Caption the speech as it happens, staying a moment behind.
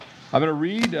I'm going to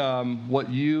read what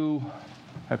you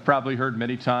have probably heard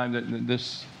many times, that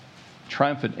this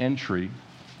triumphant entry,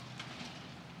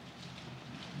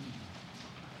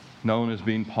 known as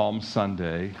being Palm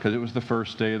Sunday, because it was the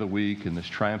first day of the week, and this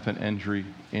triumphant entry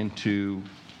into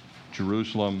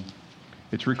Jerusalem.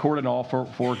 It's recorded in all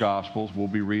four Gospels. We'll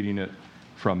be reading it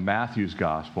from Matthew's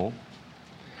Gospel.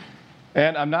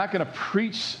 And I'm not going to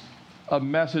preach a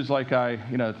message like I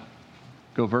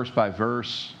go verse by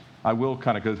verse. I will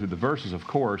kind of go through the verses, of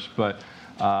course, but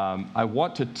I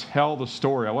want to tell the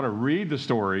story. I want to read the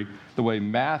story the way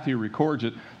Matthew records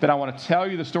it. Then I want to tell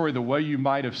you the story the way you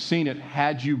might have seen it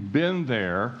had you been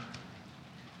there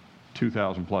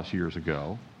 2,000 plus years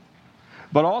ago.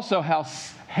 But also how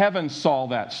heaven saw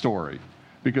that story,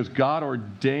 because God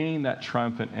ordained that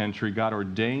triumphant entry. God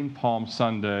ordained Palm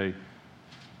Sunday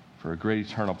for a great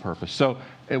eternal purpose. So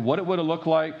what it would have looked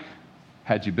like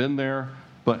had you been there,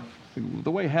 but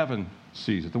the way heaven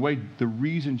sees it, the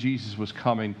reason Jesus was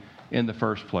coming in the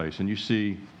first place. And you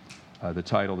see the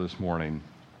title this morning,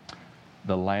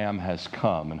 The Lamb Has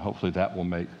Come, and hopefully that will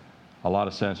make a lot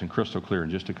of sense and crystal clear in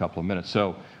just a couple of minutes.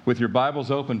 So with your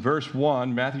Bibles open, verse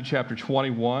 1, Matthew chapter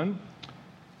 21,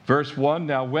 verse 1,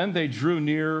 Now when they drew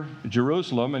near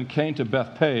Jerusalem and came to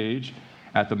Bethphage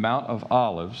at the Mount of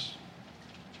Olives,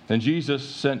 then Jesus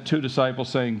sent 2 disciples,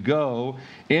 saying, Go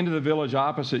into the village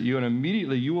opposite you, and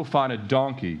immediately you will find a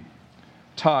donkey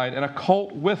tied and a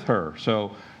colt with her.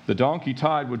 So the donkey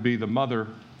tied would be the mother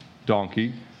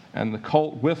donkey, and the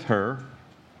colt with her,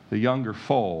 the younger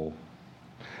foal.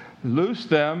 Loose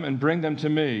them and bring them to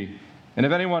me. And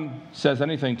if anyone says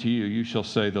anything to you, you shall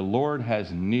say, The Lord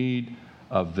has need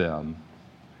of them.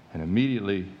 And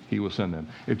immediately he will send them.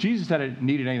 If Jesus had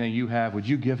needed anything you have, would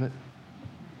you give it?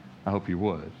 I hope you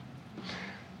would.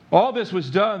 All this was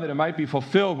done that it might be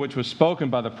fulfilled, which was spoken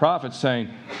by the prophet, saying,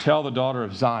 Tell the daughter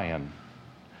of Zion,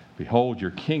 Behold,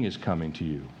 your king is coming to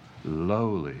you,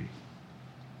 lowly,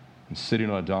 and sitting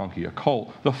on a donkey, a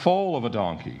colt, the foal of a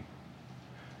donkey.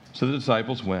 So the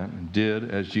disciples went and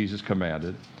did as Jesus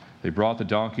commanded. They brought the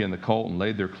donkey and the colt and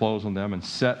laid their clothes on them and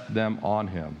set them on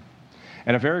him.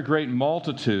 And a very great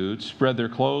multitude spread their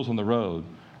clothes on the road.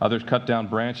 Others cut down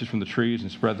branches from the trees and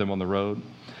spread them on the road.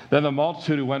 Then the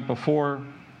multitude who went before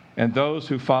and those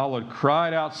who followed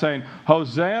cried out, saying,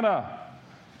 Hosanna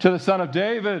to the Son of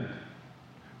David.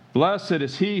 Blessed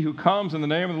is he who comes in the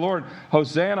name of the Lord.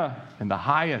 Hosanna in the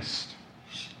highest.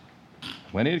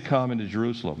 When he had come into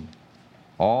Jerusalem,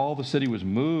 all the city was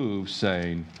moved,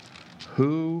 saying,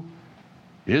 Who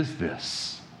is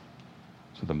this?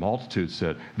 So the multitude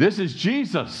said, This is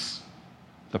Jesus,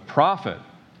 the prophet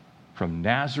from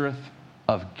Nazareth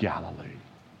of Galilee.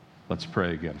 Let's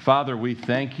pray again. Father, we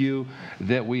thank you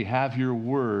that we have your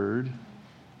word.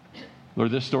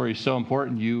 Lord, this story is so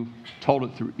important. You told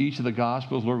it through each of the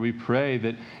Gospels. Lord, we pray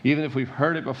that even if we've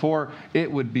heard it before, it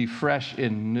would be fresh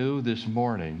and new this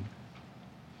morning.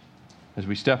 As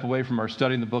we step away from our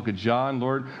study in the book of John,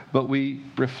 Lord, but we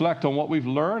reflect on what we've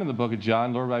learned in the book of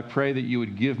John. Lord, I pray that you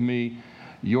would give me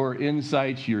your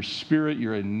insights, your spirit,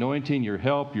 your anointing, your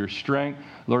help, your strength.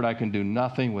 Lord, I can do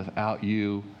nothing without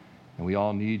you, and we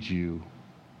all need you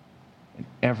in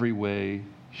every way,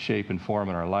 shape, and form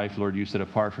in our life. Lord, you said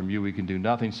apart from you we can do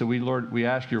nothing. So Lord, we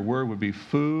ask your word would be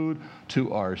food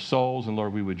to our souls, and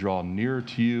Lord, we would draw nearer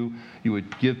to you. You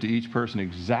would give to each person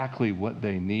exactly what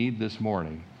they need this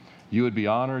morning. You would be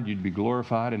honored, you'd be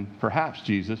glorified, and perhaps,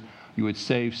 Jesus, you would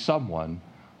save someone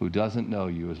who doesn't know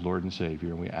you as Lord and Savior.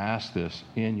 And we ask this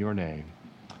in your name.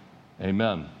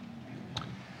 Amen.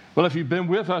 Well, if you've been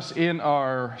with us in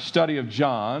our study of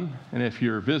John, and if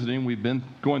you're visiting, we've been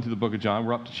going through the book of John.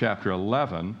 We're up to chapter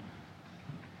 11.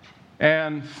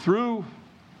 And through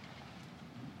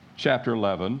chapter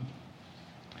 11,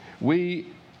 we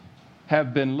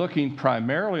have been looking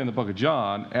primarily in the book of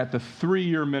John at the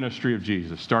 3-year ministry of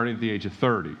Jesus, starting at the age of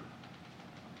 30.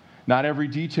 Not every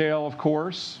detail, of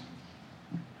course.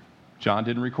 John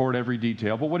didn't record every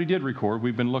detail, but what he did record,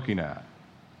 we've been looking at.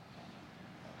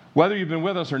 Whether you've been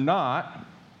with us or not,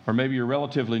 or maybe you're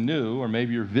relatively new, or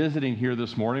maybe you're visiting here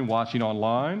this morning, watching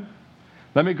online,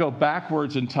 let me go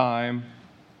backwards in time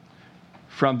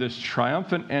from this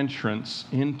triumphant entrance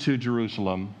into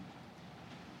Jerusalem,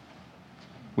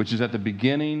 which is at the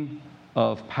beginning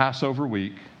of Passover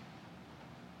week,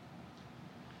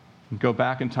 and go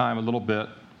back in time a little bit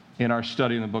in our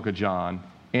study in the book of John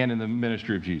and in the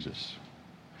ministry of Jesus.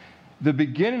 The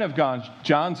beginning of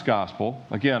John's gospel,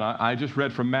 again, I just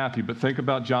read from Matthew, but think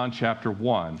about John chapter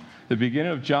 1. The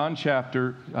beginning of John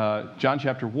chapter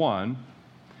 1,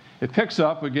 it picks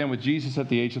up again with Jesus at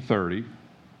the age of 30,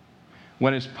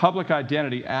 when his public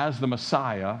identity as the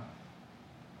Messiah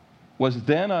was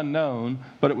then unknown,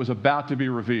 but it was about to be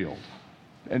revealed.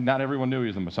 And not everyone knew he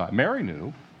was the Messiah. Mary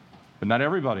knew, but not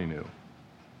everybody knew.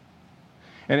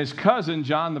 And his cousin,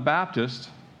 John the Baptist,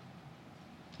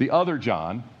 the other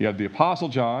John, you have the Apostle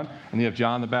John, and you have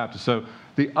John the Baptist. So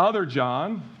the other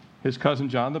John, his cousin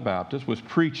John the Baptist, was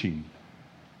preaching.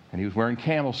 And he was wearing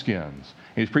camel skins.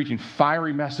 He was preaching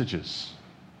fiery messages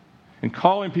and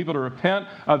calling people to repent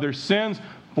of their sins.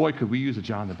 Boy, could we use a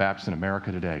John the Baptist in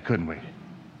America today, couldn't we?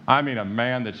 I mean, a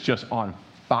man that's just on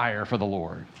fire for the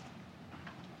Lord.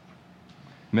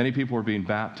 Many people were being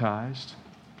baptized,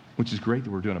 which is great that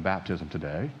we're doing a baptism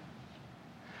today.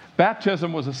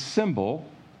 Baptism was a symbol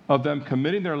of them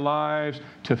committing their lives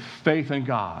to faith in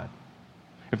God.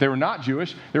 If they were not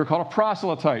Jewish, they were called a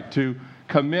proselyte, to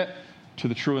commit to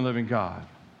the true and living God,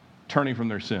 turning from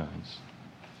their sins.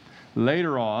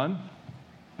 Later on,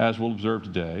 as we'll observe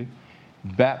today,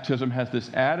 baptism has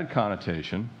this added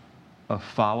connotation of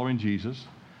following Jesus,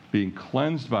 being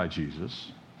cleansed by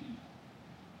Jesus,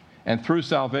 and through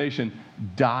salvation,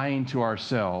 dying to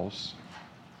ourselves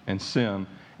and sin,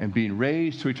 and being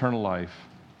raised to eternal life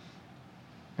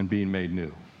and being made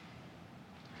new.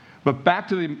 But back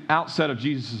to the outset of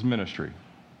Jesus' ministry.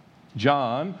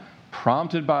 John,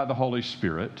 prompted by the Holy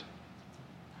Spirit,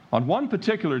 on one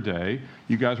particular day,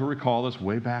 you guys will recall this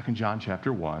way back in John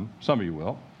chapter 1, some of you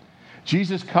will,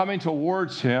 Jesus coming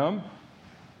towards him,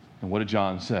 and what did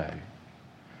John say?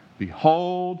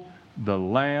 Behold, the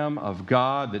Lamb of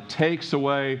God that takes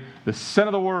away the sin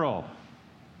of the world.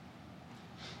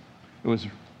 It was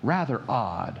rather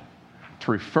odd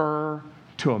to refer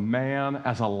to a man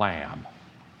as a lamb.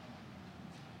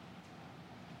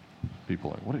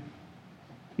 People are like, what?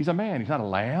 He's a man, he's not a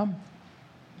lamb.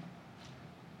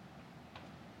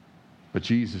 But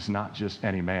Jesus is not just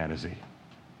any man, is he?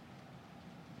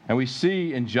 And we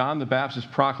see in John the Baptist's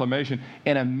proclamation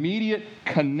an immediate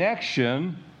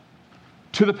connection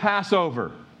to the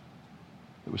Passover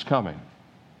that was coming.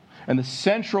 And the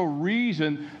central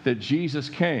reason that Jesus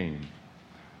came.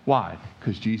 Why?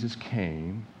 Because Jesus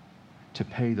came to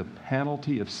pay the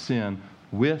penalty of sin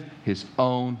with his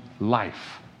own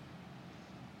life.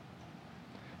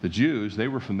 The Jews, they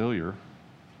were familiar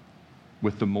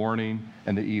with the morning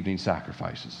and the evening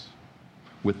sacrifices,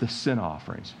 with the sin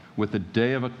offerings, with the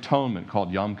Day of Atonement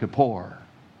called Yom Kippur,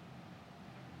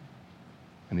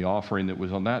 and the offering that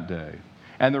was on that day,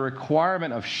 and the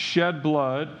requirement of shed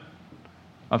blood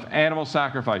of animal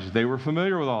sacrifices. They were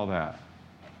familiar with all that.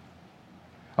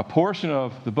 A portion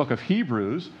of the book of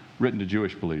Hebrews, written to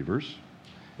Jewish believers,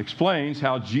 explains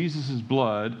how Jesus'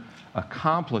 blood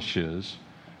accomplishes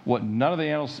what none of the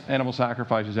animal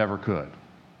sacrifices ever could.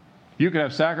 You could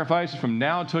have sacrifices from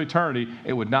now until eternity,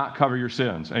 it would not cover your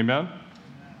sins. Amen?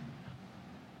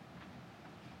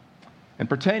 And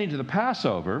pertaining to the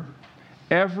Passover,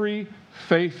 every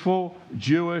faithful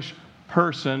Jewish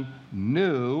person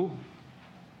knew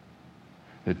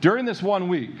that during this 1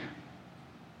 week,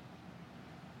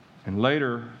 and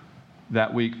later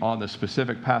that week on the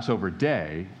specific Passover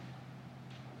day,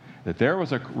 that there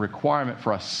was a requirement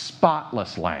for a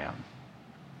spotless lamb.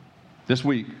 This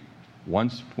week, one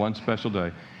special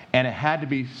day, and it had to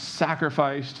be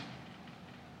sacrificed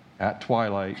at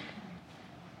twilight,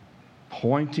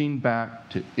 pointing back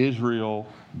to Israel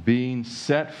being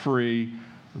set free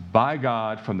by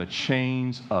God from the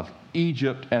chains of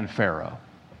Egypt and Pharaoh.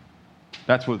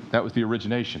 That was the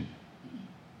origination.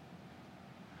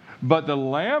 But the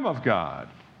Lamb of God,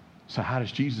 so how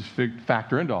does Jesus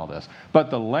factor into all this? But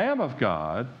the Lamb of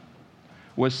God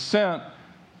was sent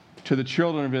to the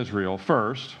children of Israel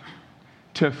first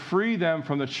to free them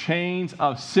from the chains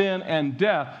of sin and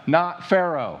death, not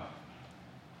Pharaoh.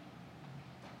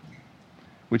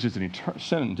 Which is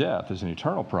sin and death is an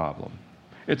eternal problem.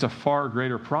 It's a far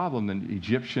greater problem than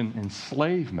Egyptian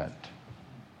enslavement.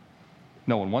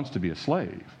 No one wants to be a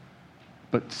slave.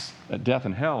 But death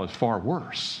in hell is far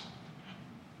worse.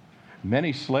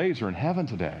 Many slaves are in heaven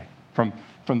today. From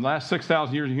the last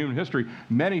 6,000 years of human history,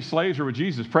 many slaves are with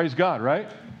Jesus. Praise God, right?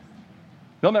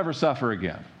 They'll never suffer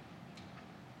again.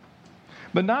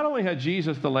 But not only had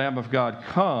Jesus, the Lamb of God,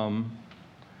 come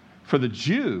for the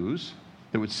Jews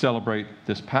that would celebrate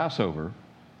this Passover,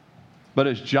 but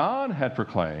as John had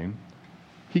proclaimed,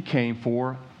 he came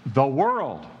for the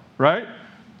world, right?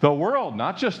 The world,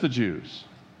 not just the Jews,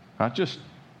 not just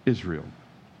Israel.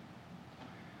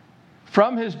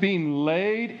 From his being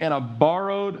laid in a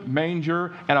borrowed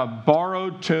manger and a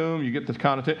borrowed tomb, you get the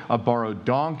connotation, a borrowed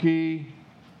donkey,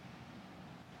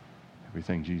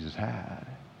 everything Jesus had.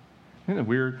 Isn't it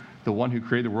weird? The one who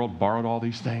created the world borrowed all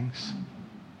these things.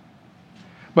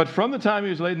 But from the time he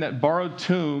was laid in that borrowed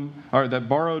tomb, or that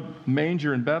borrowed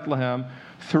manger in Bethlehem,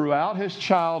 throughout his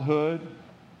childhood,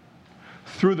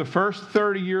 through the first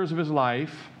 30 years of his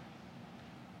life,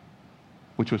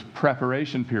 which was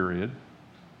preparation period,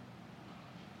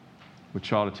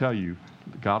 which ought to tell you,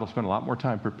 God will spend a lot more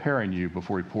time preparing you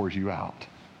before he pours you out.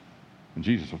 And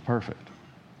Jesus was perfect.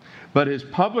 But his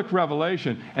public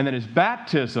revelation and then his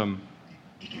baptism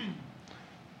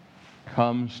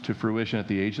comes to fruition at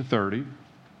the age of 30.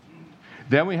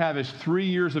 Then we have his 3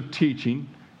 years of teaching,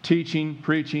 preaching,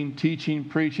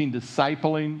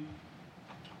 discipling,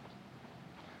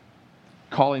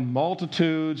 calling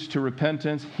multitudes to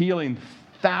repentance, healing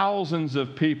thousands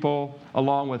of people,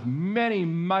 along with many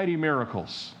mighty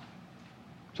miracles,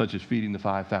 such as feeding the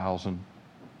 5,000.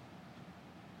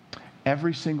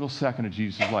 Every single second of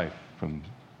Jesus' life, from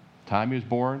the time he was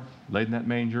born, laid in that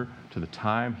manger, to the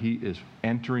time he is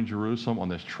entering Jerusalem on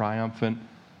this triumphant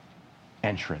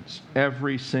entrance.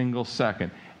 Every single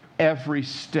second, every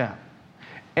step,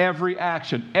 every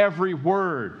action, every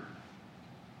word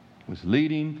was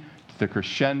leading to the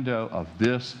crescendo of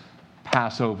this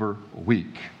Passover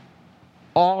week.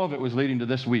 All of it was leading to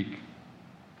this week.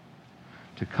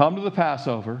 To come to the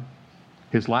Passover,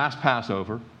 his last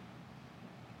Passover,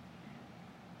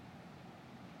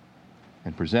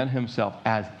 and present himself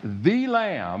as the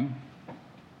Lamb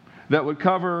that would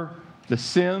cover the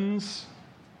sins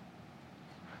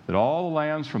that all the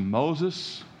lambs from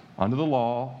Moses under the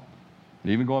law,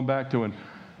 and even going back to when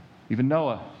even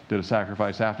Noah did a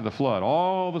sacrifice after the flood,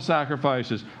 all the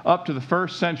sacrifices up to the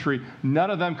first century, none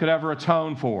of them could ever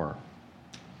atone for.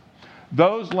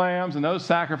 Those lambs and those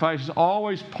sacrifices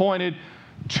always pointed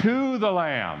to the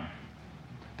Lamb.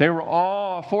 They were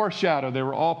all a foreshadow. They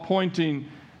were all pointing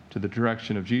to the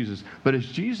direction of Jesus. But as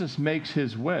Jesus makes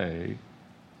his way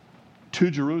to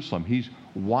Jerusalem, he's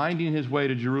winding his way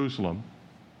to Jerusalem,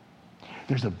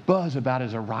 there's a buzz about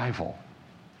his arrival.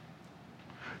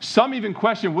 Some even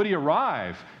question, would he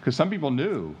arrive? Because some people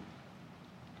knew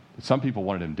that some people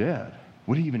wanted him dead.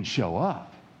 Would he even show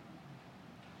up?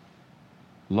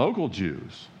 Local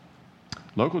Jews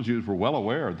were well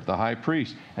aware that the high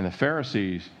priest and the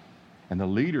Pharisees and the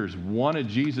leaders wanted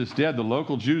Jesus dead. The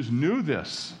local Jews knew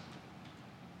this.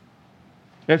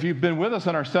 If you've been with us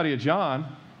in our study of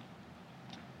John,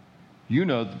 you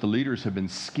know that the leaders have been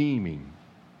scheming.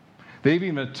 They've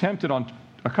even attempted on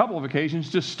a couple of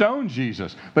occasions to stone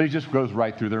Jesus, but he just goes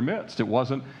right through their midst. It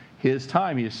wasn't his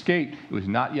time. He escaped. It was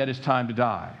not yet his time to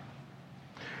die.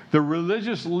 The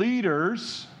religious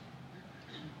leaders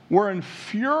were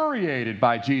infuriated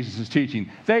by Jesus' teaching.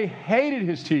 They hated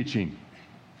his teaching.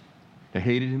 They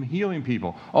hated him healing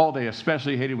people. Oh, they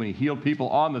especially hated when he healed people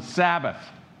on the Sabbath.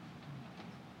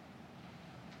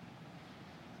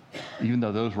 Even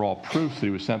though those were all proofs that he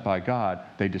was sent by God,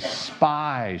 they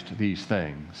despised these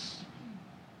things.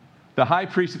 The high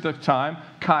priest at the time,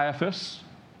 Caiaphas,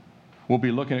 we'll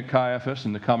be looking at Caiaphas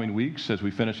in the coming weeks as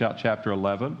we finish out chapter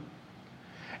 11.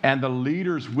 And the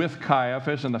leaders with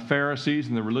Caiaphas and the Pharisees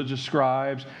and the religious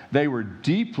scribes, they were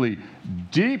deeply,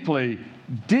 deeply,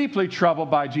 deeply troubled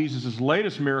by Jesus'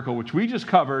 latest miracle, which we just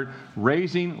covered,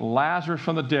 raising Lazarus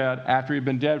from the dead after he'd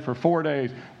been dead for 4 days.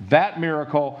 That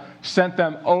miracle sent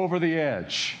them over the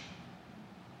edge.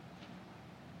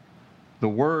 The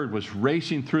word was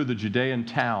racing through the Judean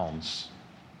towns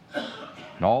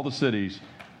and all the cities.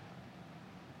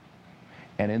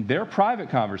 And in their private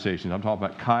conversations, I'm talking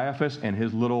about Caiaphas and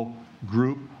his little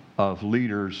group of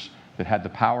leaders that had the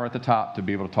power at the top to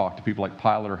be able to talk to people like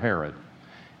Pilate or Herod.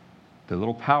 The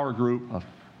little power group of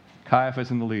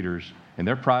Caiaphas and the leaders, in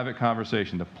their private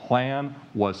conversation, the plan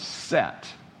was set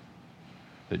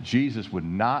that Jesus would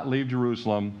not leave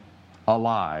Jerusalem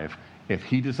alive if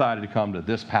he decided to come to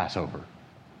this Passover.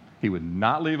 He would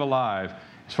not leave alive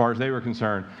as far as they were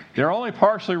concerned. They're only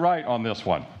partially right on this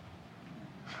one,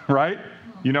 right?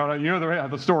 You know how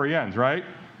the story ends, right?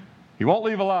 He won't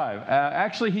leave alive.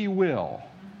 Actually, he will.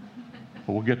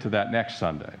 But we'll get to that next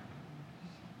Sunday.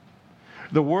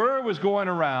 The word was going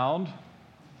around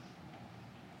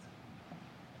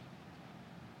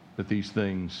that these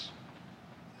things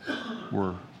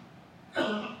were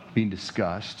being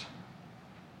discussed.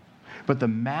 But the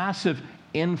massive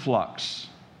influx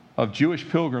of Jewish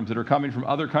pilgrims that are coming from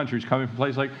other countries, coming from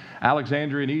places like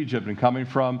Alexandria in Egypt, and coming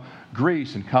from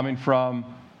Greece, and coming from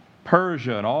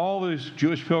Persia, and all these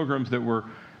Jewish pilgrims that were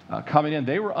coming in,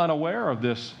 they were unaware of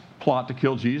this plot to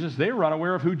kill Jesus. They were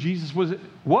unaware of who Jesus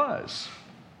was.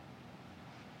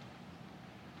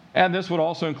 And this would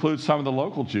also include some of the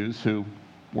local Jews who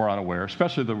were unaware,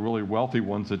 especially the really wealthy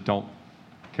ones that don't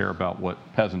care about what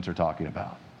peasants are talking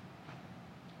about.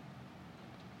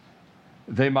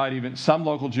 some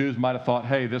local Jews might have thought,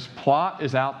 hey, this plot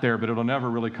is out there, but it'll never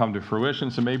really come to fruition,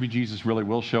 so maybe Jesus really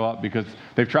will show up because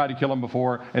they've tried to kill him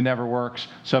before, it never works,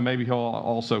 so maybe he'll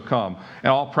also come.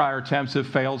 And all prior attempts have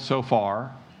failed so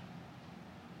far.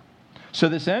 So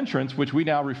this entrance, which we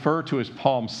now refer to as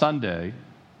Palm Sunday,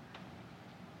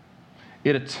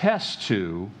 it attests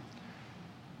to,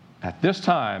 at this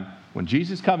time, when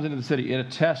Jesus comes into the city, it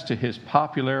attests to his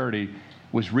popularity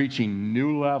was reaching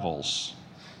new levels.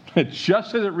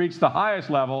 Just as it reached the highest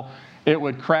level, it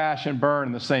would crash and burn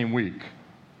in the same week.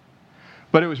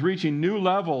 But it was reaching new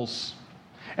levels,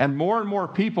 and more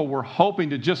people were hoping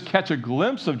to just catch a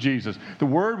glimpse of Jesus. The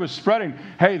word was spreading,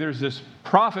 hey, there's this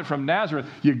prophet from Nazareth.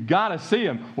 You got to see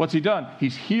him. What's he done?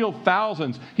 He's healed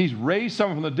thousands. He's raised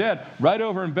someone from the dead right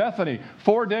over in Bethany.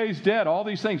 4 days dead, all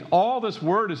these things. All this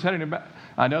word is heading back.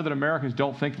 I know that Americans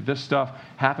don't think that this stuff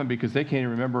happened because they can't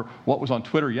even remember what was on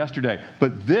Twitter yesterday.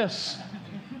 But this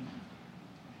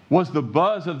was the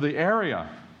buzz of the area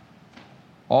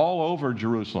all over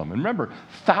Jerusalem. And remember,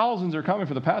 thousands are coming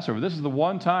for the Passover. This is the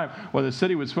one time when the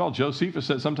city would swell. Josephus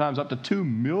said sometimes up to 2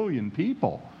 million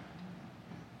people.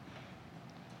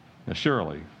 Now,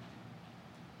 surely,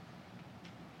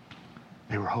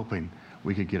 they were hoping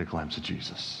we could get a glimpse of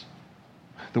Jesus.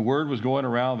 The word was going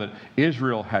around that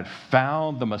Israel had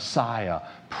found the Messiah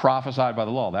prophesied by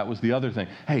the law. That was the other thing.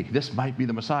 Hey, this might be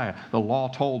the Messiah. The law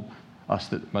told us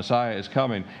that Messiah is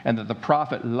coming, and that the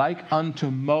prophet, like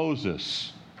unto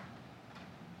Moses,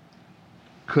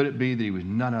 could it be that he was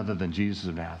none other than Jesus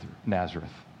of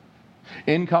Nazareth?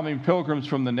 Incoming pilgrims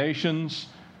from the nations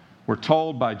were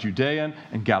told by Judean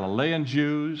and Galilean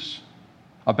Jews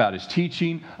about his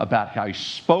teaching, about how he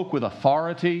spoke with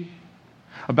authority,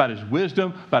 about his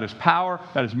wisdom, about his power,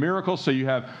 about his miracles. So you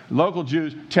have local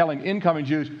Jews telling incoming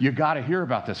Jews, you got to hear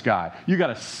about this guy. You got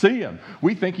to see him.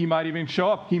 We think he might even show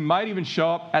up. He might even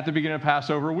show up at the beginning of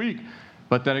Passover week.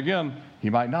 But then again, he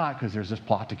might not because there's this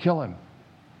plot to kill him.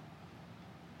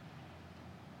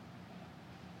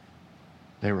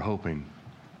 They were hoping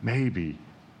maybe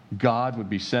God would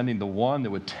be sending the one that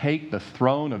would take the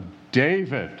throne of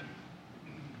David.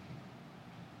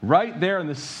 Right there in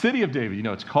the city of David. You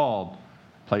know, it's called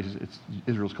places,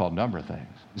 Israel's called a number of things.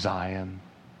 Zion,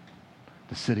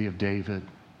 the city of David,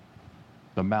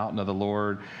 the mountain of the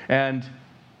Lord. And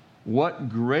what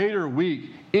greater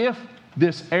week, if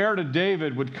this heir to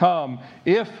David would come,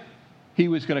 if he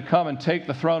was going to come and take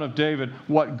the throne of David,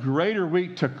 what greater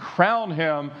week to crown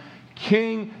him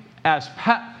king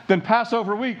than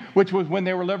Passover week, which was when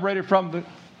they were liberated from the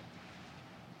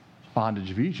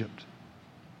bondage of Egypt.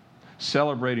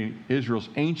 Celebrating Israel's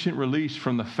ancient release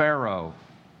from the Pharaoh,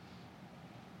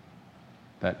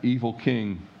 that evil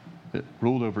king that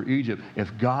ruled over Egypt.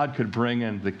 If God could bring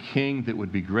in the king that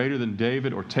would be greater than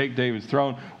David or take David's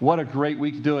throne, what a great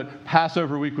week to do it.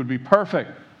 Passover week would be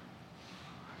perfect.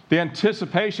 The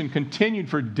anticipation continued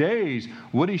for days.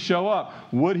 Would he show up?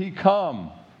 Would he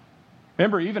come?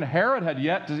 Remember, even Herod had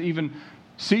yet to even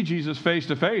see Jesus face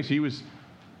to face. He was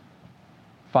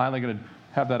finally going to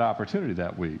have that opportunity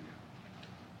that week.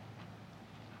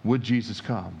 Would Jesus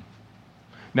come?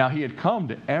 Now, he had come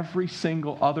to every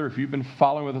single other, if you've been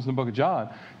following with us in the book of John,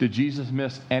 did Jesus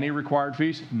miss any required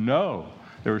feast? No.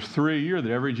 There was 3 a year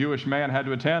that every Jewish man had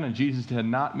to attend, and Jesus had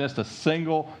not missed a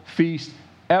single feast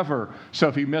ever. So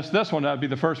if he missed this one, that would be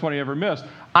the first one he ever missed.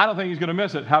 I don't think he's going to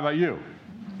miss it. How about you?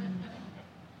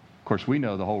 Of course, we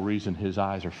know the whole reason his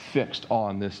eyes are fixed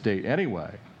on this date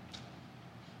anyway.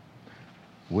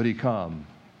 Would he come?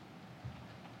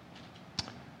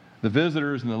 The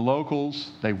visitors and the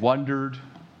locals, they wondered,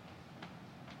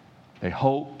 they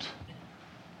hoped,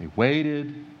 they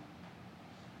waited.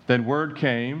 Then word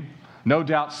came. No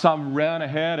doubt some ran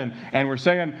ahead and were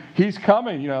saying, he's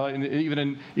coming. You know,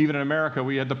 even in America,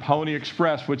 we had the Pony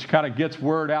Express, which kind of gets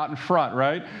word out in front,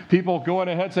 right? People going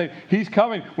ahead saying, he's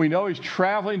coming. We know he's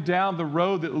traveling down the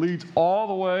road that leads all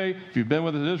the way. If you've been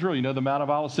with us in Israel, you know the Mount of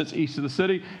Olives sits east of the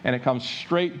city, and it comes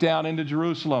straight down into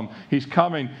Jerusalem. He's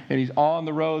coming, and he's on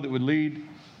the road that would lead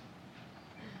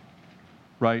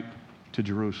right to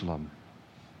Jerusalem.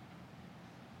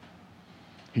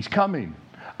 He's coming.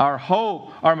 Our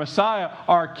hope, our Messiah,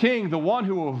 our King, the one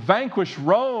who will vanquish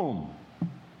Rome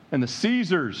and the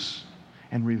Caesars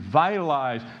and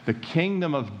revitalize the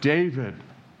kingdom of David.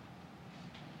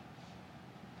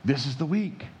 This is the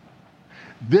week.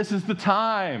 This is the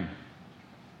time.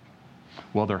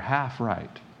 Well, they're half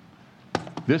right.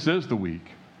 This is the week,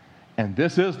 and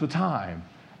this is the time,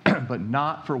 but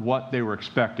not for what they were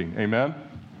expecting. Amen?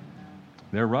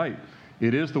 They're right.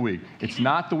 It is the week. It's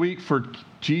not the week for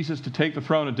Jesus to take the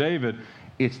throne of David.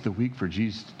 It's the week for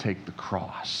Jesus to take the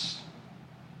cross.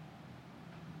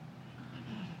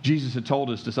 Jesus had told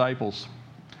his disciples,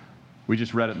 we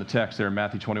just read it in the text there in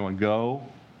Matthew 21, go,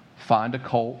 find a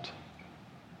colt,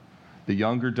 the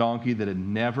younger donkey that had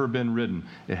never been ridden.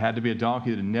 It had to be a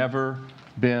donkey that had never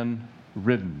been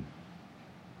ridden,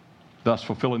 thus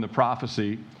fulfilling the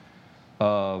prophecy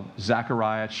of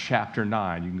Zechariah chapter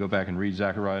 9. You can go back and read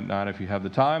Zechariah 9 if you have the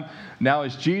time. Now,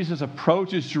 as Jesus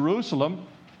approaches Jerusalem,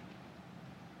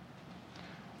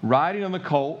 riding on the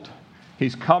colt,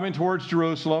 he's coming towards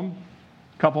Jerusalem.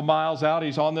 A couple miles out,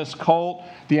 he's on this colt.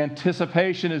 The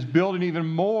anticipation is building even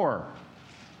more.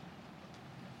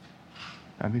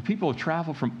 I mean, people have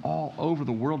traveled from all over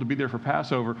the world to be there for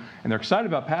Passover, and they're excited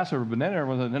about Passover, but then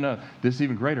everyone's like, no, this is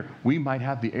even greater. We might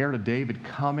have the heir to David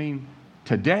coming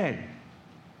today.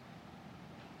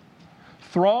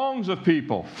 Throngs of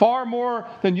people, far more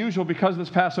than usual because of this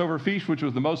Passover feast, which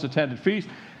was the most attended feast,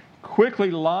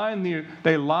 quickly line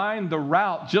the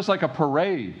route just like a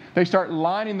parade. They start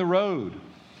lining the road.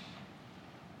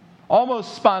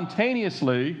 Almost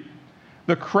spontaneously,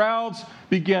 the crowds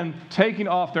begin taking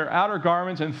off their outer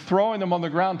garments and throwing them on the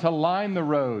ground to line the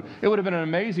road. It would have been an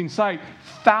amazing sight.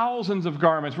 Thousands of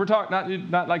garments. We're talking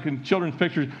not like in children's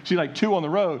pictures, see like two on the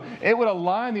road. It would have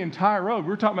lined the entire road.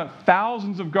 We're talking about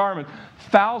thousands of garments,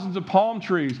 thousands of palm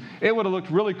trees. It would have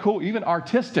looked really cool, even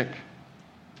artistic.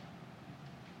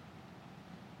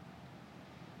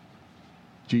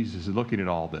 Jesus is looking at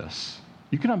all this.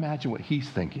 You can imagine what he's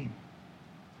thinking.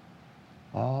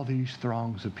 All these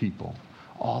throngs of people,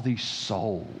 all these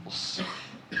souls.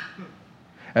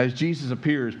 As Jesus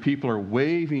appears, people are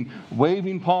waving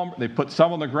palm. They put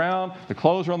some on the ground. The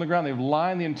clothes are on the ground. They've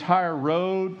lined the entire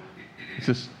road. It's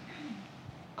this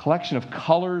collection of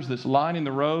colors that's lining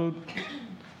the road,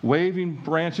 waving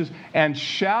branches and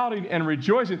shouting and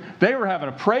rejoicing. They were having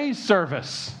a praise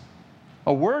service,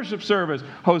 a worship service.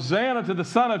 Hosanna to the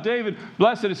Son of David.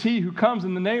 Blessed is he who comes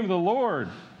in the name of the Lord.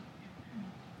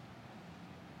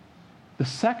 The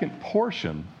second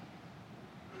portion,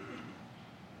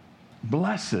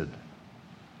 blessed,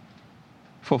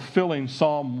 fulfilling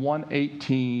Psalm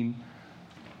 118,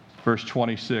 verse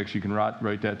 26. You can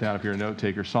write that down if you're a note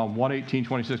taker. Psalm 118,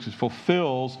 26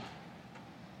 fulfills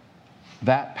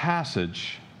that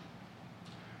passage.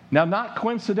 Now, not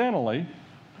coincidentally,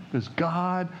 because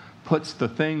God puts the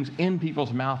things in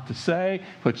people's mouth to say,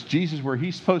 puts Jesus where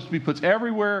he's supposed to be, puts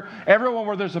everyone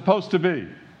where they're supposed to be.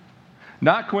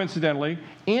 Not coincidentally,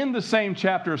 in the same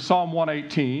chapter of Psalm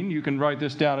 118, you can write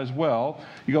this down as well.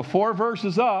 You go 4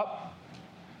 verses up,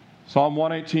 Psalm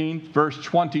 118, verse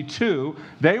 22.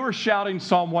 They were shouting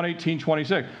Psalm 118,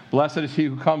 26. Blessed is he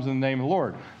who comes in the name of the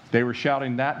Lord. They were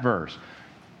shouting that verse.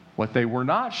 What they were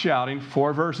not shouting,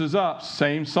 4 verses up,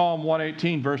 same Psalm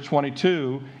 118, verse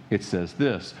 22, it says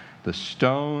this: the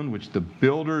stone which the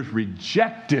builders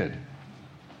rejected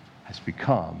has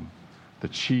become the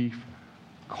chief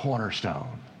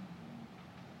cornerstone.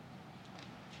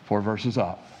 4 verses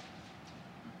up.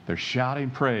 They're shouting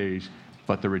praise,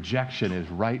 but the rejection is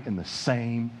right in the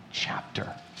same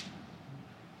chapter.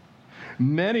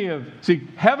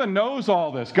 Heaven knows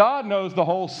all this. God knows the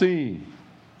whole scene.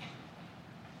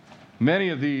 Many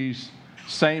of these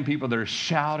same people that are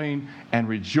shouting and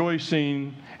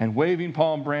rejoicing and waving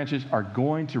palm branches are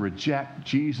going to reject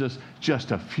Jesus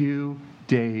just a few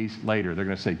days later. They're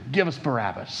going to say, give us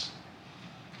Barabbas.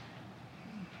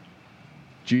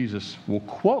 Jesus will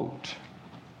quote,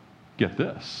 get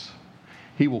this,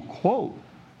 he will quote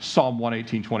Psalm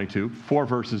 118, 22, 4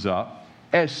 verses up,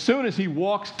 as soon as he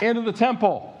walks into the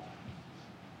temple.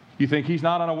 You think he's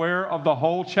not unaware of the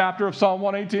whole chapter of Psalm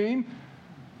 118?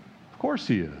 Of course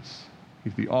he is.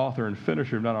 He's the author and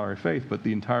finisher of not our faith, but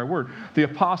the entire word. The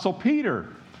Apostle Peter,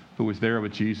 who was there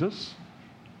with Jesus,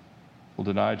 will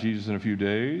deny Jesus in a few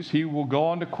days. He will go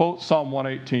on to quote Psalm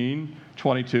 118,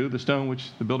 22, the stone which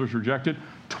the builders rejected,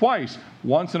 twice.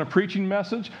 Once in a preaching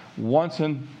message, once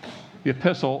in the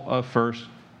epistle of 1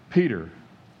 Peter.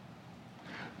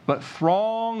 But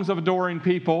throngs of adoring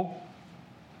people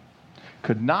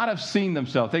could not have seen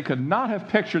themselves. They could not have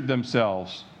pictured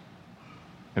themselves.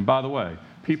 And by the way,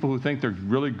 people who think they're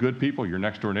really good people, your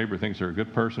next door neighbor thinks they're a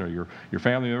good person, or your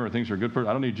family member thinks they're a good person.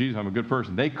 I don't need Jesus, I'm a good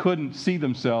person. They couldn't see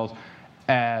themselves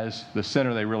as the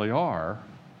sinner they really are.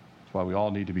 That's why we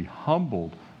all need to be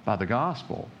humbled by the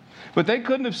gospel. But they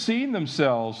couldn't have seen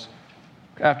themselves,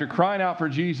 after crying out for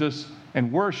Jesus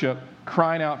and worship,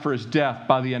 crying out for his death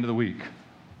by the end of the week.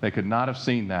 They could not have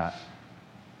seen that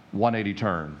 180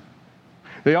 turn.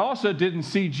 They also didn't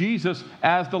see Jesus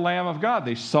as the Lamb of God.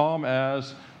 They saw him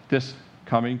as this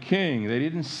coming king. They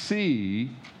didn't see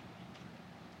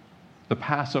the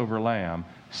Passover lamb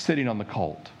sitting on the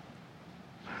colt.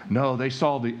 No, they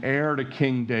saw the heir to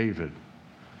King David,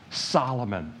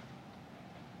 Solomon.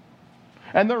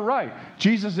 And they're right.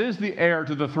 Jesus is the heir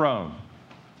to the throne.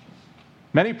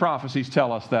 Many prophecies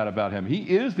tell us that about him. He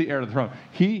is the heir to the throne.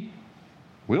 He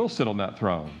will sit on that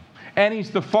throne. And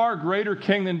he's the far greater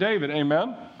king than David.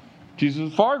 Amen? Jesus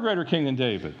is a far greater king than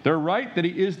David. They're right that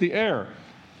he is the heir.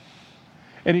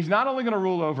 And he's not only going to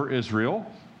rule over Israel,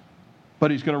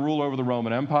 but he's going to rule over the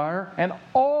Roman Empire and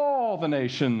all the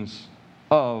nations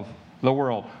of the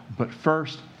world. But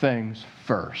first things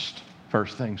first.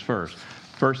 First things first.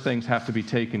 First things have to be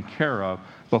taken care of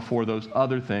before those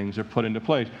other things are put into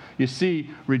place. You see,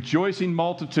 rejoicing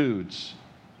multitudes,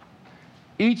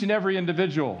 each and every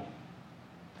individual,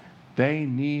 they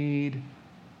need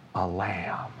a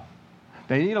lamb.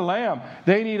 They need a lamb.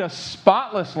 They need a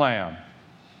spotless lamb.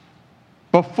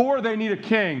 Before they need a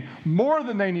king, more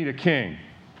than they need a king.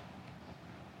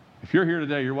 If you're here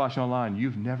today, you're watching online,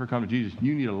 you've never come to Jesus,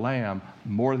 you need a lamb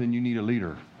more than you need a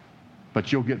leader.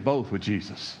 But you'll get both with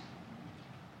Jesus.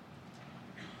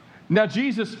 Now,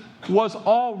 Jesus was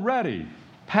already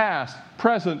past,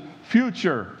 present,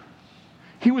 future.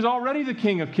 He was already the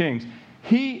King of Kings.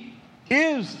 He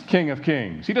is King of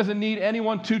Kings. He doesn't need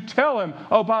anyone to tell him,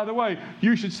 oh, by the way,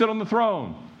 you should sit on the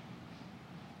throne.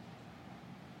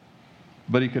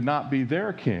 But he could not be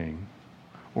their king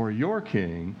or your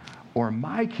king or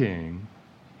my king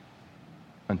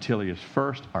until he is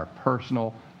first our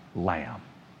personal lamb.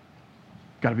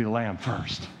 Got to be the lamb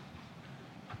first.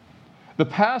 The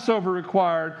Passover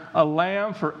required a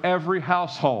lamb for every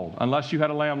household, unless you had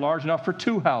a lamb large enough for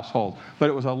 2 households. But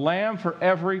it was a lamb for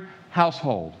every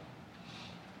household.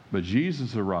 But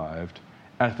Jesus arrived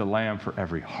as the lamb for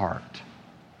every heart,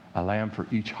 a lamb for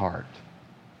each heart.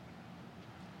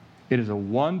 It is a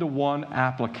one-to-one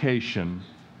application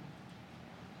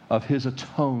of his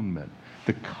atonement,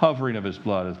 the covering of his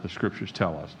blood, as the scriptures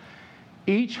tell us.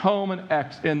 Each home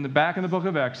in the back in the book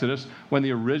of Exodus, when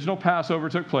the original Passover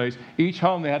took place, each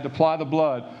home they had to apply the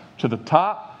blood to the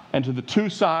top and to the 2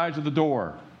 sides of the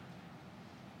door,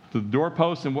 to the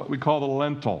doorpost and what we call the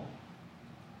lintel.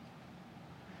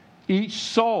 Each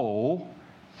soul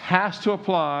has to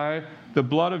apply the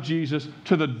blood of Jesus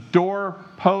to the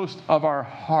doorpost of our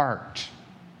heart.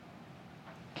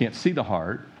 Can't see the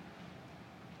heart.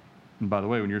 And by the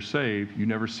way, when you're saved, you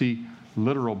never see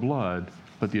literal blood,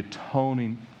 but the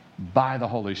atoning by the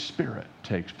Holy Spirit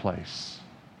takes place.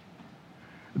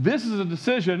 This is a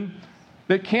decision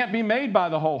that can't be made by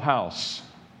the whole house.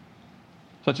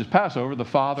 Such as Passover, the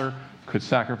father could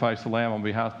sacrifice the lamb on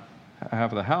behalf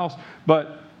of the house,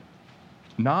 but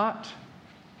not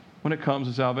when it comes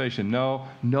to salvation. No,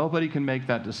 nobody can make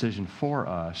that decision for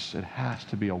us. It has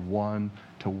to be a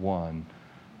one-to-one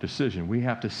decision. We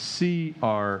have to see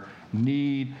our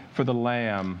need for the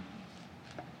lamb.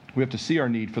 We have to see our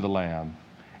need for the lamb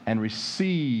and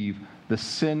receive the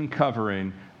sin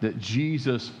covering that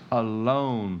Jesus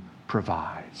alone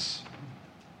provides.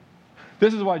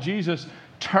 This is why Jesus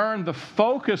turned the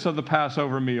focus of the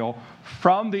Passover meal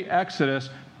from the Exodus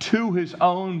to his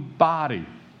own body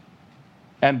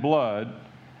and blood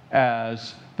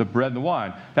as the bread and the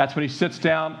wine. That's when he sits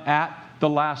down at the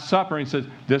Last Supper and says,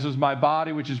 "This is my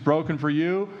body which is broken for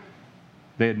you."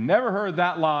 They had never heard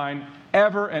that line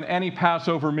ever in any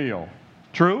Passover meal.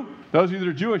 True? Those of you that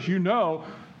are Jewish, you know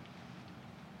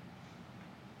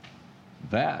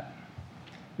that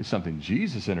is something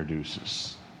Jesus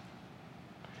introduces.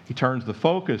 He turns the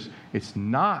focus. It's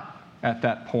not at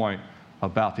that point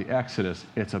about the Exodus.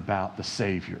 It's about the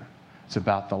Savior. It's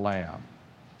about the Lamb.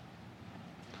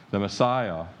 The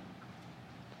Messiah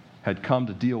had come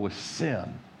to deal with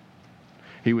sin.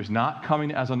 He was not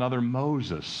coming as another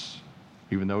Moses,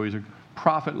 even though he's a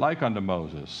prophet like unto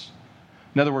Moses.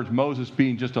 In other words, Moses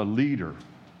being just a leader,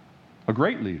 a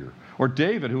great leader. Or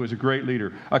David, who was a great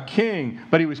leader, a king,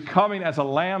 but he was coming as a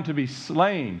lamb to be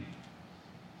slain.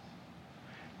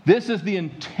 This is the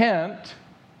intent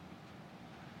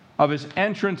of his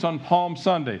entrance on Palm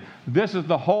Sunday. This is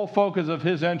the whole focus of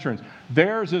his entrance.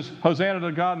 Theirs is Hosanna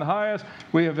to God in the highest.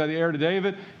 We have the heir to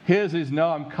David. His is, no,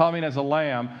 I'm coming as a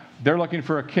lamb. They're looking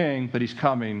for a king, but he's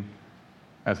coming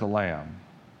as a lamb.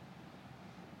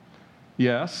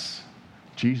 Yes,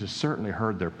 Jesus certainly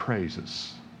heard their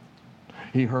praises.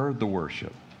 He heard the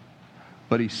worship.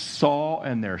 But he saw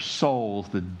in their souls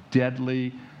the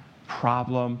deadly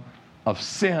problem of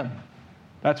sin.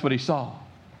 That's what he saw.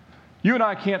 You and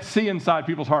I can't see inside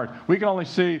people's hearts. We can only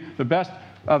see the best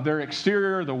of their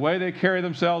exterior, the way they carry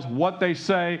themselves, what they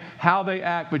say, how they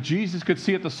act. But Jesus could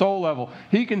see at the soul level.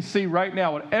 He can see right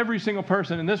now what every single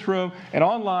person in this room and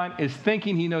online is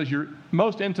thinking. He knows your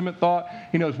most intimate thought.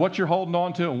 He knows what you're holding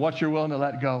on to and what you're willing to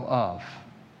let go of.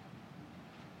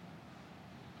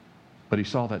 But he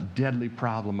saw that deadly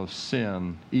problem of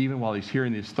sin, even while he's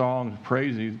hearing these songs,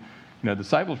 praising.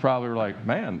 Disciples probably were like,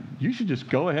 man, you should just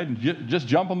go ahead and just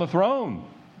jump on the throne.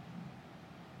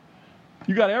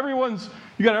 You got everyone's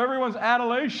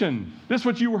adulation. This is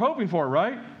what you were hoping for,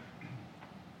 right?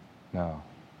 No.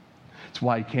 It's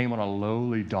why he came on a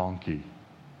lowly donkey,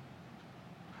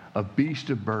 a beast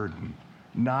of burden,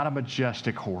 not a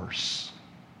majestic horse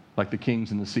like the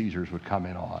kings and the Caesars would come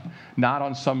in on, not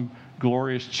on some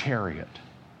glorious chariot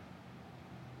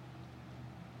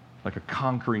like a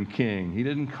conquering king. He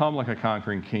didn't come like a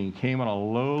conquering king. He came on a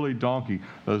lowly donkey.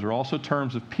 Those are also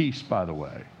terms of peace, by the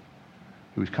way.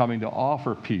 He was coming to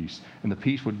offer peace, and the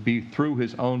peace would be through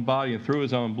his own body and through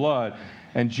his own blood.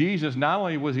 And Jesus, not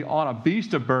only was he on a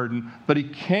beast of burden, but he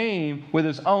came with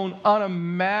his own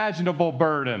unimaginable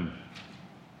burden.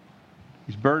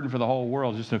 He's burdened for the whole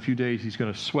world. Just in a few days, he's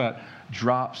going to sweat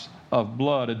drops of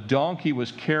blood. A donkey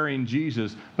was carrying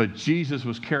Jesus, but Jesus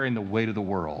was carrying the weight of the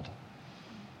world.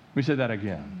 Let me say that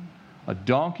again. A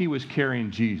donkey was carrying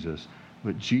Jesus,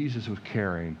 but Jesus was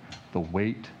carrying the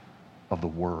weight of the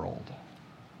world.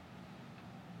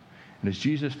 And as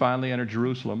Jesus finally entered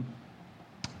Jerusalem,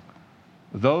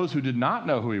 those who did not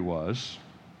know who he was,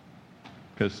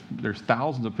 because there's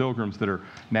thousands of pilgrims that are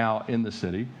now in the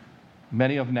city,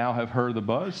 many of them now have heard the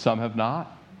buzz, some have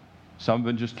not. Some have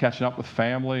been just catching up with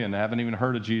family and haven't even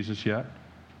heard of Jesus yet.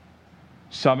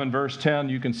 Some in verse 10,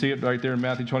 you can see it right there in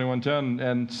Matthew 21:10,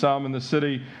 and some in the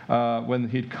city, when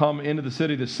he'd come into the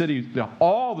city,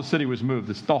 all the city was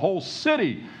moved. The whole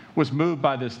city was moved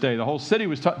by this day. The whole city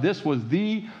this was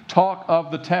the talk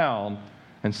of the town.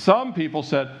 And some people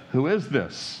said, who is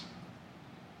this?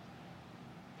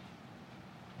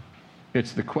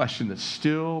 It's the question that's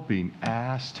still being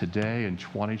asked today in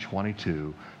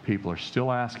 2022. People are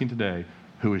still asking today,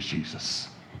 who is Jesus?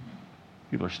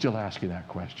 People are still asking that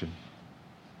question.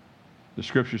 The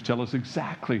scriptures tell us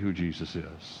exactly who Jesus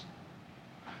is.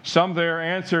 Some there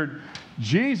answered,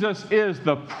 Jesus is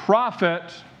the prophet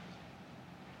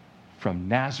from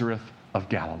Nazareth of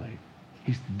Galilee.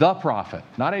 He's the prophet,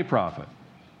 not a prophet.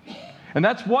 And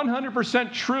that's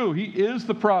 100% true. He is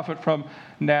the prophet from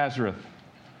Nazareth.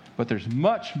 But there's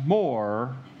much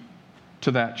more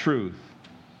to that truth.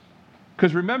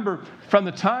 Because remember, from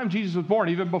the time Jesus was born,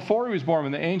 even before he was born,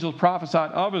 when the angels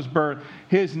prophesied of his birth,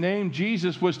 his name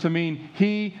Jesus was to mean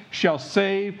he shall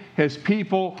save his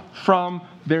people from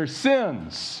their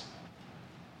sins.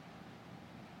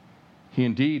 He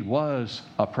indeed was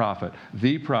a prophet,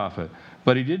 the prophet.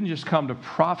 But he didn't just come to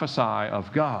prophesy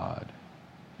of God.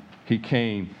 He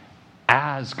came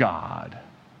as God,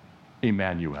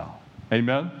 Emmanuel.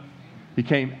 Amen? He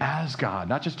came as God,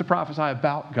 not just to prophesy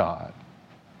about God.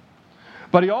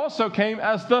 But he also came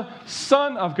as the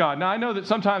Son of God. Now, I know that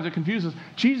sometimes it confuses.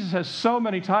 Jesus has so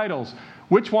many titles.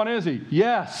 Which one is he?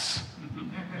 Yes.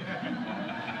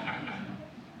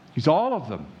 He's all of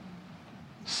them.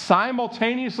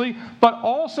 Simultaneously, but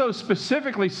also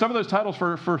specifically, some of those titles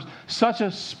for such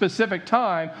a specific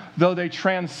time, though they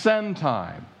transcend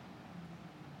time.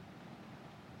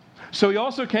 So he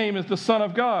also came as the Son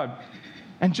of God.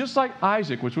 And just like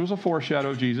Isaac, which was a foreshadow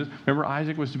of Jesus, remember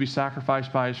Isaac was to be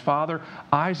sacrificed by his father.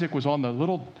 Isaac was on the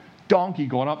little donkey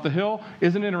going up the hill.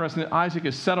 Isn't it interesting that Isaac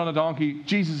is set on a donkey,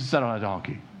 Jesus is set on a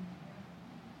donkey?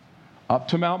 Up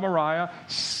to Mount Moriah,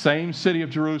 same city of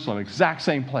Jerusalem, exact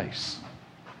same place.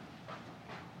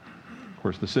 Of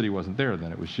course, the city wasn't there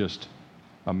then. It was just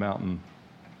a mountain.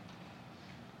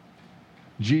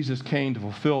 Jesus came to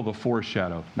fulfill the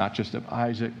foreshadow, not just of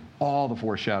Isaac, all the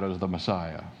foreshadows of the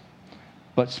Messiah.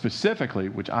 But specifically,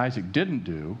 which Isaac didn't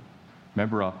do,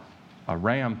 remember a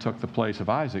ram took the place of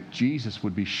Isaac, Jesus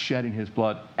would be shedding his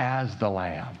blood as the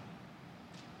lamb.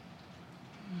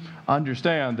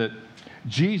 Understand that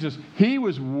Jesus, he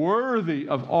was worthy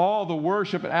of all the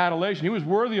worship and adulation. He was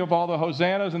worthy of all the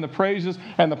hosannas and the praises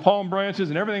and the palm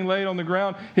branches and everything laid on the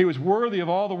ground. He was worthy of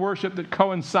all the worship that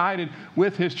coincided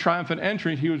with his triumphant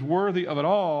entry. He was worthy of it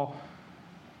all.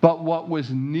 But what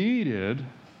was needed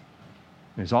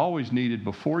is always needed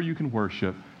before you can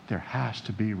worship. There has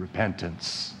to be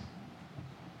repentance.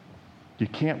 You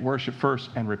can't worship first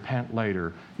and repent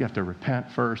later. You have to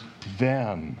repent first,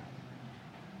 then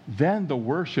the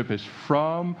worship is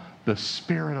from the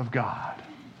Spirit of God.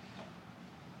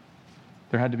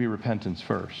 There had to be repentance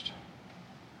first.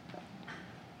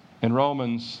 In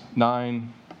Romans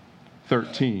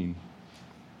 9:13,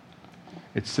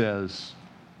 it says,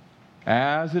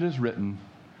 as it is written,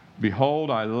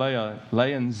 behold, I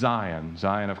lay in Zion.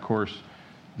 Zion, of course,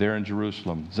 there in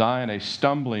Jerusalem. Zion, a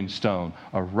stumbling stone,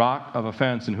 a rock of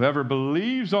offense. And whoever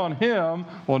believes on him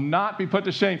will not be put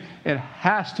to shame. There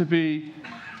has to be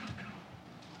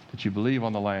that you believe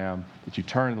on the Lamb, that you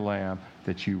turn to the Lamb,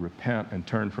 that you repent and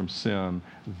turn from sin,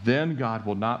 then God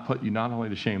will not put you not only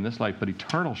to shame in this life, but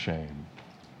eternal shame.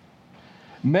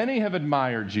 Many have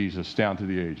admired Jesus down through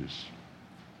the ages.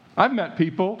 I've met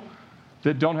people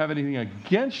that don't have anything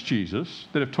against Jesus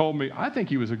that have told me, I think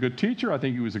he was a good teacher, I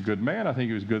think he was a good man, I think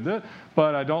he was good this,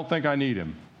 but I don't think I need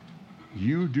him.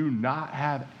 You do not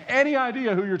have any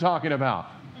idea who you're talking about.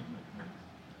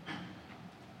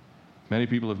 Many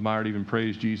people have admired, even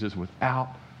praised Jesus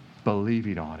without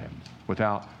believing on him,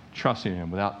 without trusting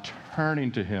him, without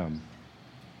turning to him.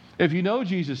 If you know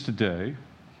Jesus today,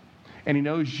 and he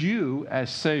knows you as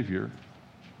Savior,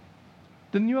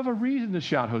 then you have a reason to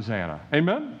shout Hosanna.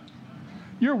 Amen?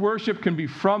 Your worship can be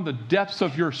from the depths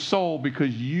of your soul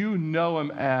because you know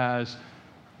him as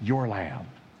your Lamb,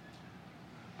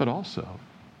 but also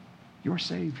your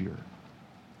Savior.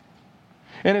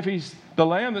 And if he's the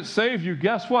Lamb that saved you,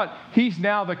 guess what? He's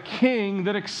now the King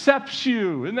that accepts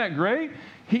you. Isn't that great?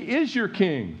 He is your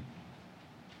King,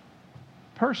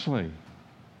 personally.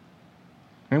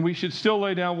 And we should still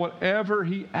lay down whatever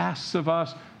he asks of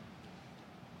us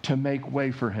to make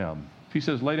way for him. If he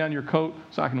says, lay down your coat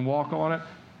so I can walk on it,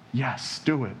 yes,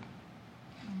 do it.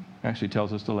 Actually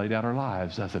tells us to lay down our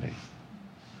lives, doesn't he?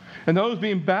 And those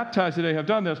being baptized today have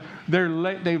done this.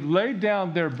 They've laid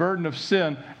down their burden of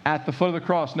sin at the foot of the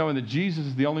cross, knowing that Jesus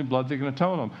is the only blood that can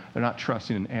atone them. They're not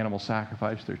trusting in animal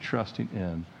sacrifice. They're trusting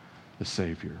in the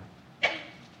Savior.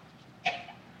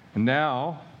 And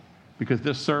now, because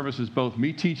this service is both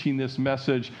me teaching this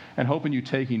message and hoping you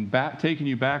taking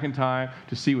you back in time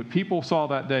to see what people saw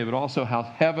that day, but also how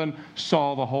heaven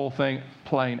saw the whole thing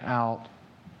playing out.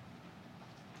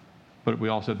 But we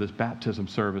also have this baptism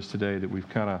service today that we've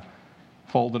kind of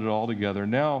folded it all together.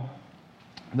 Now,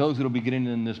 those that will be getting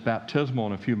in this baptismal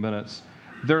in a few minutes,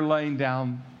 they're laying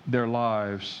down their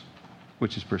lives,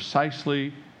 which is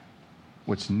precisely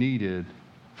what's needed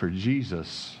for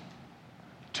Jesus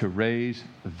to raise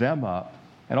them up,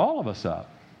 and all of us up,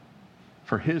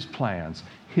 for his plans,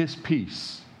 his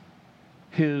peace,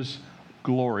 his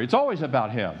glory. It's always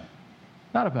about him,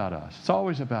 not about us. It's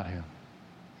always about him.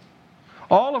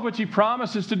 All of which he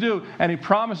promises to do, and he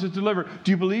promises to deliver.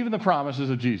 Do you believe in the promises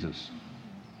of Jesus?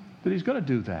 That he's going to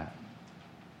do that.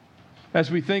 As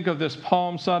we think of this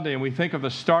Palm Sunday and we think of the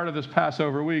start of this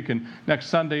Passover week, and next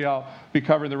Sunday I'll be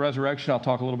covering the resurrection. I'll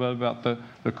talk a little bit about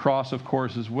the cross, of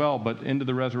course, as well, but into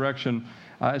the resurrection.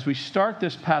 As we start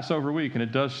this Passover week, and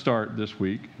it does start this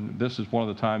week, and this is one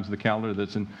of the times of the calendar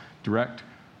that's in direct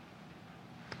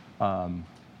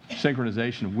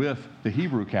synchronization with the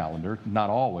Hebrew calendar. Not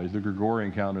always. The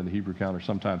Gregorian calendar and the Hebrew calendar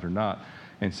sometimes are not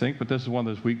in sync, but this is one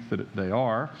of those weeks that they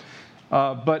are.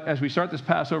 But as we start this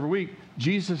Passover week,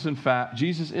 Jesus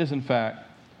is in fact,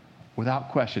 without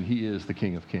question, he is the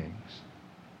King of Kings.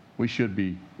 We should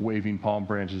be waving palm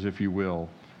branches, if you will.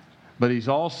 But he's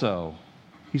also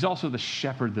the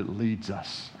shepherd that leads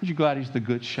us. Aren't you glad he's the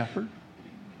good shepherd?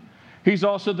 He's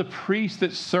also the priest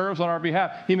that serves on our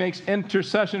behalf. He makes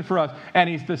intercession for us. And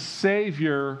he's the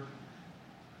Savior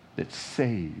that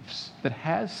saves, that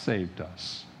has saved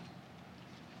us.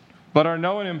 But our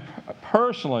knowing him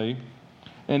personally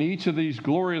in each of these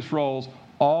glorious roles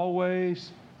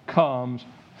always comes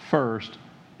first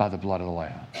by the blood of the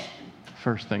Lamb.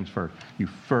 First things first. You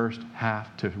first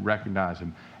have to recognize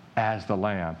him as the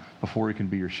Lamb before he can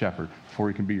be your shepherd, before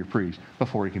he can be your priest,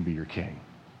 before he can be your king.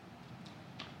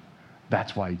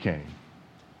 That's why he came.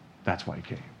 That's why he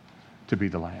came, to be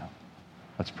the Lamb.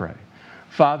 Let's pray.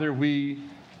 Father, we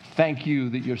thank you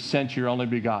that you sent your only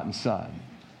begotten Son,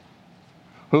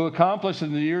 who accomplished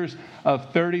in the years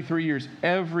of 33 years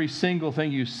every single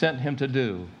thing you sent him to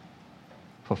do,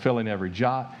 fulfilling every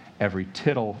jot, every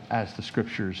tittle, as the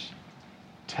Scriptures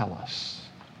tell us.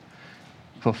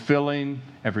 Fulfilling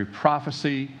every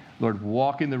prophecy, Lord,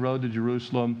 walking the road to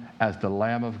Jerusalem as the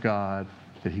Lamb of God,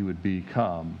 that he would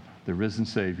become the risen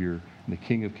Savior and the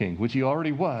King of Kings, which he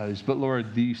already was, but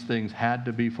Lord, these things had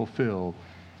to be fulfilled.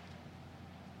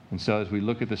 And so as we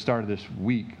look at the start of this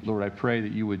week, Lord, I pray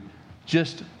that you would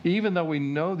just, even though we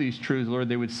know these truths, Lord,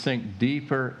 they would sink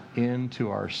deeper into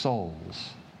our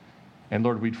souls. And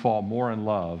Lord, we'd fall more in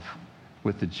love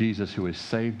with the Jesus who has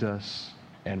saved us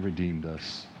and redeemed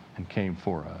us and came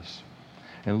for us.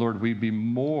 And Lord, we'd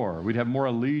have more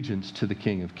allegiance to the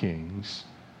King of Kings.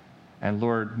 And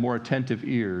Lord, more attentive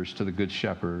ears to the Good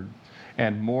Shepherd,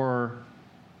 and more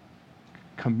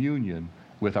communion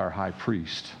with our high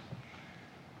priest.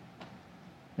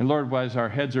 And Lord, as our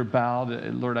heads are bowed,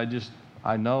 Lord,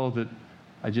 I know that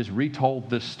I just retold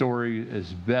this story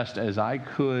as best as I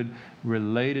could,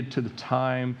 related to the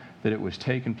time that it was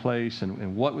taking place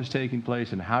and what was taking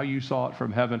place and how you saw it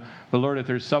from heaven. But Lord, if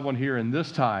there's someone here in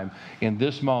this time, in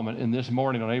this moment, in this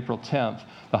morning on April 10th,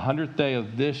 the 100th day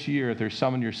of this year, if there's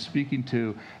someone you're speaking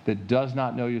to that does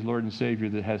not know you as Lord and Savior,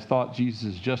 that has thought Jesus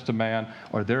is just a man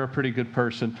or they're a pretty good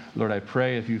person, Lord, I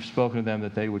pray if you've spoken to them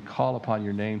that they would call upon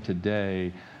your name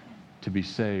today to be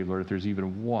saved. Lord, if there's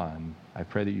even one, I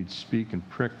pray that you'd speak and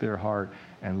prick their heart,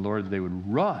 and Lord, they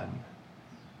would run,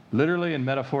 literally and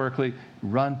metaphorically,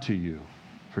 run to you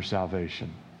for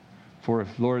salvation. For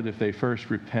if they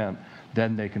first repent,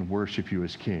 then they can worship you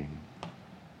as King.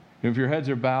 If your heads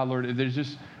are bowed, Lord, I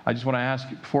just want to ask,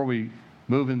 before we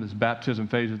move into this baptism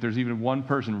phase, if there's even one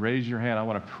person, raise your hand. I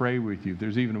want to pray with you. If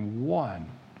there's even one,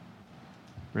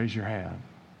 raise your hand.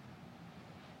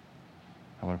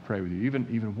 I want to pray with you.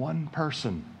 Even one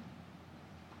person.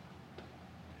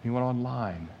 Anyone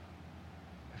online?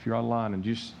 If you're online and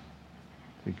just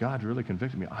say, God's really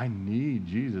convicted me. I need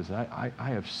Jesus. I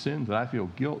have sins that I feel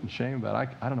guilt and shame about.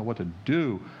 I don't know what to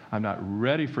do. I'm not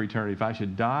ready for eternity. If I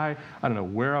should die, I don't know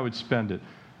where I would spend it.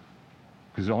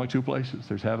 Because there's only two places.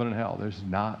 There's heaven and hell. There's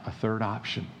not a third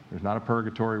option. There's not a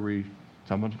purgatory where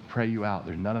someone can pray you out.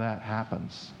 There's none of that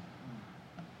happens.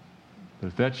 But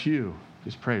if that's you,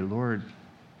 just pray, Lord,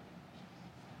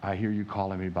 I hear you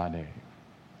calling me by name.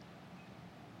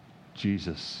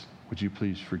 Jesus, would you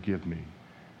please forgive me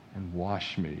and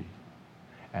wash me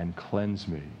and cleanse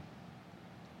me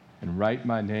and write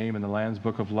my name in the Lamb's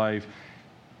Book of Life.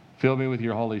 Fill me with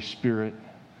your Holy Spirit.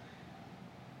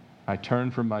 I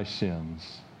turn from my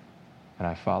sins and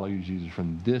I follow you, Jesus,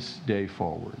 from this day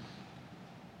forward.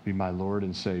 Be my Lord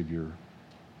and Savior.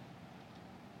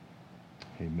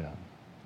 Amen.